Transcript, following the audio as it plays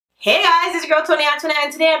Hey guys, it's your girl Tony Antoinette,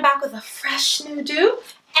 and today I'm back with a fresh new do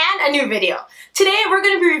and a new video. Today we're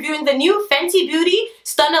going to be reviewing the new Fenty Beauty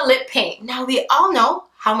STUNNA Lip Paint. Now we all know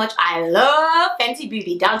how much I love Fenty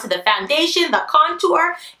Beauty, down to the foundation, the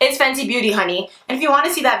contour. It's Fenty Beauty, honey. And if you want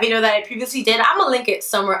to see that video that I previously did, I'm going to link it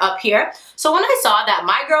somewhere up here. So when I saw that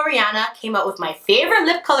my girl Rihanna came out with my favorite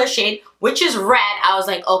lip color shade, which is red, I was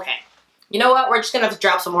like, okay. You know what, we're just gonna have to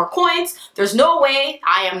drop some more coins. There's no way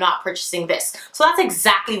I am not purchasing this. So that's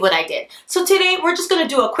exactly what I did. So today we're just gonna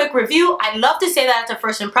do a quick review. I'd love to say that it's a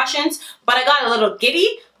first impressions, but I got a little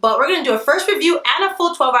giddy. But we're gonna do a first review and a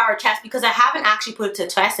full 12-hour test because I haven't actually put it to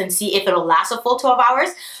test and see if it'll last a full 12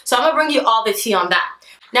 hours. So I'm gonna bring you all the tea on that.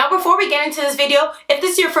 Now before we get into this video, if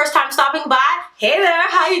this is your first time stopping by, hey there,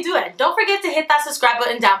 how you doing? Don't forget to hit that subscribe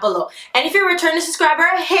button down below. And if you're a returning subscriber,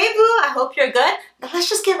 hey boo, I hope you're good. Now let's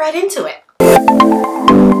just get right into it.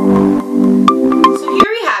 So here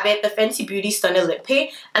we have it, the Fenty Beauty STUNNA Lip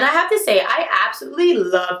Paint. And I have to say, I absolutely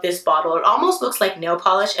love this bottle. It almost looks like nail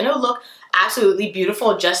polish and it'll look absolutely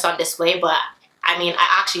beautiful just on display, but I mean,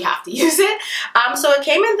 I actually have to use it. So it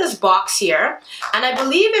came in this box here, and I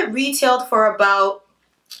believe it retailed for about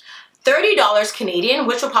 $30 Canadian,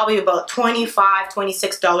 which will probably be about $25,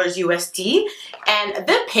 $26 USD. And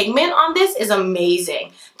the pigment on this is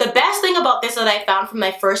amazing. The best thing about this that I found from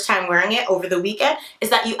my first time wearing it over the weekend is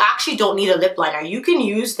that you actually don't need a lip liner. You can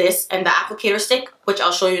use this and the applicator stick, which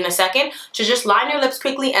I'll show you in a second, to just line your lips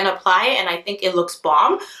quickly and apply it, and I think it looks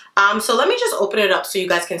bomb. So let me just open it up so you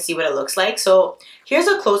guys can see what it looks like. So here's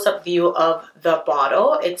a close-up view of the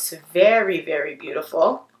bottle. It's very, very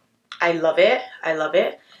beautiful. I love it. I love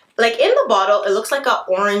it. Like in the bottle, it looks like a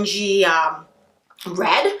orangey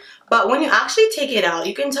red, but when you actually take it out,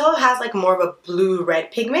 you can tell it has like more of a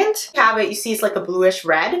blue-red pigment. You have it, you see it's like a bluish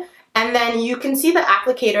red, and then you can see the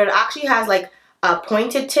applicator. It actually has like a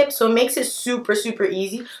pointed tip, so it makes it super, super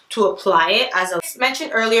easy to apply it. As I mentioned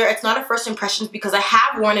earlier, it's not a first impressions because I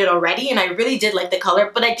have worn it already and I really did like the color,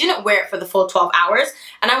 but I didn't wear it for the full 12 hours.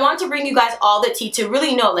 And I want to bring you guys all the tea to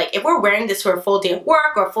really know, like, if we're wearing this for a full day of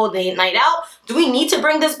work or a full day night out, do we need to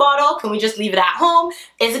bring this bottle? Can we just leave it at home?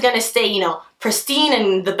 Is it gonna stay, you know, pristine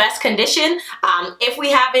and the best condition if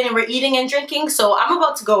we have it and we're eating and drinking? So I'm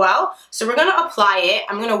about to go out, so we're gonna apply it,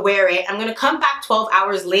 I'm gonna wear it, I'm gonna come back 12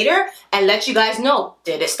 hours later and let you guys know,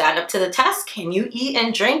 did it stand up to the test? Can you eat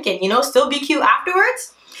and drink and, you know, still be cute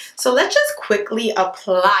afterwards? So let's just quickly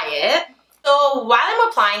apply it. So while I'm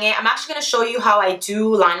applying it, I'm actually going to show you how I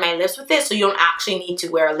do line my lips with it, so you don't actually need to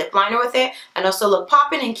wear a lip liner with it and also look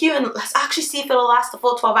poppin' and cute, and let's actually see if it'll last the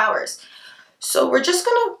full 12 hours. So we're just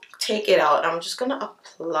going to take it out. I'm just going to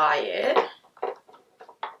apply it.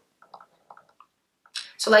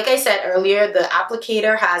 So like I said earlier, the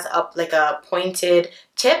applicator has up like a pointed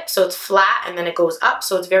tip, so it's flat and then it goes up,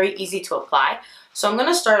 so it's very easy to apply. So I'm going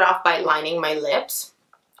to start off by lining my lips.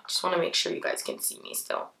 Just want to make sure you guys can see me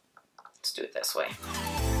still. Let's do it this way.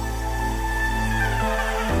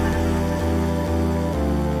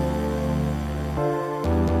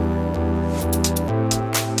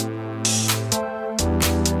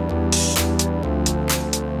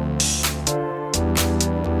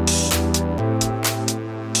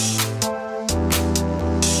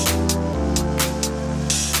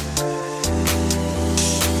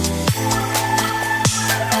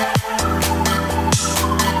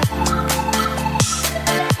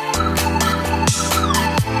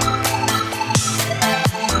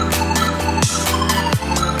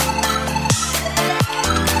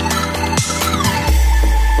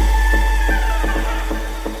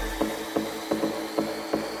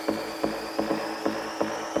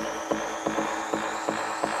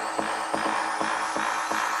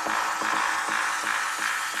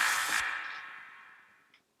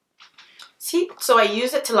 See, so I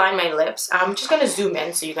use it to line my lips. I'm just going to zoom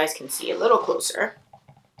in so you guys can see a little closer.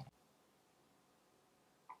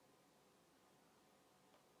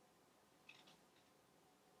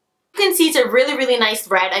 You can see it's a really, really nice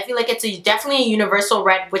red. I feel like it's definitely a universal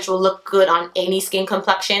red, which will look good on any skin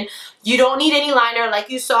complexion. You don't need any liner. Like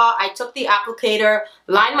you saw, I took the applicator,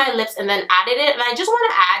 lined my lips, and then added it. And I just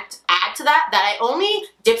want to add to that I only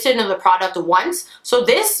dipped it into the product once. So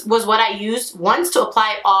this was what I used once to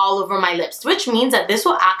apply it all over my lips, which means that this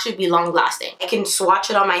will actually be long lasting. I can swatch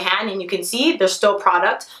it on my hand and you can see there's still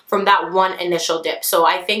product from that one initial dip. So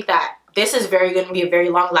I think that this is going to be a very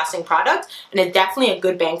long-lasting product, and it's definitely a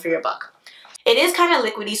good bang for your buck. It is kind of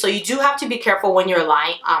liquidy, so you do have to be careful when you're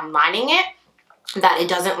lining it, that it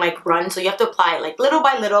doesn't like run. So you have to apply it like little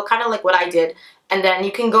by little, kind of like what I did, and then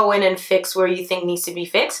you can go in and fix where you think needs to be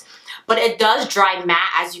fixed. But it does dry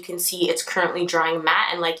matte, as you can see. It's currently drying matte,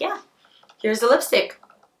 and like, yeah, here's the lipstick.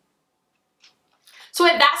 So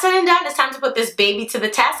So with that said and done, it's time to put this baby to the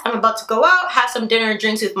test. I'm about to go out, have some dinner and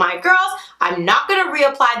drinks with my girls. I'm not going to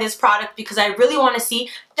reapply this product because I really want to see,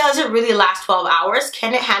 does it really last 12 hours?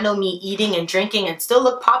 Can it handle me eating and drinking and still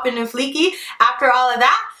look poppin' and fleeky after all of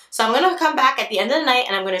that? So I'm going to come back at the end of the night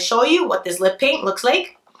and I'm going to show you what this lip paint looks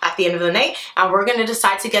like at the end of the night, and we're gonna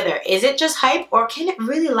decide together, is it just hype or can it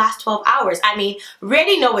really last 12 hours? I mean, we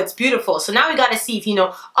already know it's beautiful, so now we gotta see if, you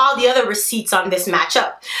know, all the other receipts on this match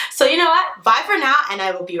up. So you know what, bye for now and I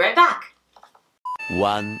will be right back.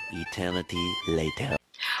 One eternity later.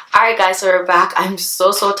 Alright guys, so we're back. I'm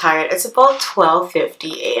so tired. It's about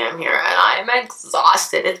 12:50 a.m. here and I'm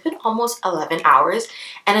exhausted. It's been almost 11 hours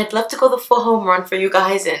and I'd love to go the full home run for you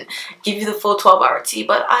guys and give you the full 12-hour tea,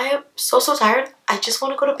 but I am so tired. I just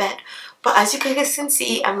want to go to bed. But as you guys can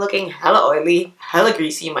see, I'm looking hella oily, hella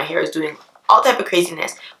greasy. My hair is doing all type of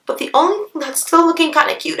craziness. But the only thing that's still looking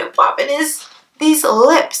kind of cute and popping is these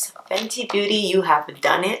lips. Fenty Beauty, you have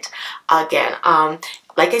done it again.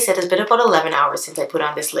 Like I said, it's been about 11 hours since I put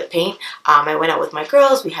on this lip paint. I went out with my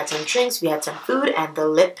girls, we had some drinks, we had some food, and the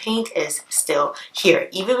lip paint is still here.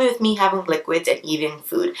 Even with me having liquids and eating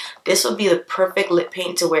food, this would be the perfect lip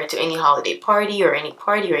paint to wear to any holiday party or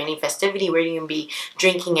any festivity where you can be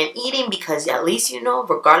drinking and eating, because at least you know,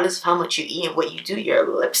 regardless of how much you eat and what you do, your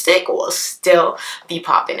lipstick will still be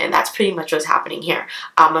popping, and that's pretty much what's happening here.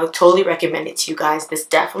 I would totally recommend it to you guys. This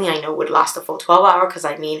definitely, I know, would last a full 12 hours because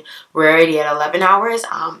I mean, we're already at 11 hours.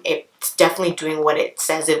 It's definitely doing what it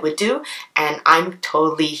says it would do, and I'm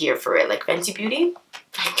totally here for it. Like Fenty Beauty,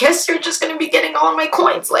 I guess you're just gonna be getting all of my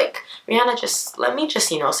coins. Like Rihanna, just let me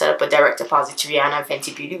just, you know, set up a direct deposit to Rihanna and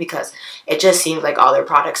Fenty Beauty because it just seems like all their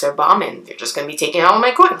products are bomb and they're just gonna be taking all of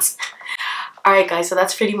my coins. Alright guys, so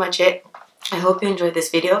that's pretty much it. I hope you enjoyed this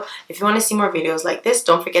video. If you want to see more videos like this,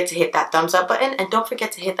 don't forget to hit that thumbs up button and don't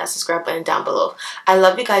forget to hit that subscribe button down below. I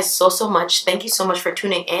love you guys so much. Thank you so much for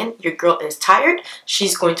tuning in. Your girl is tired.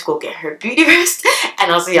 She's going to go get her beauty rest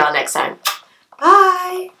and I'll see y'all next time.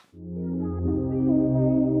 Bye!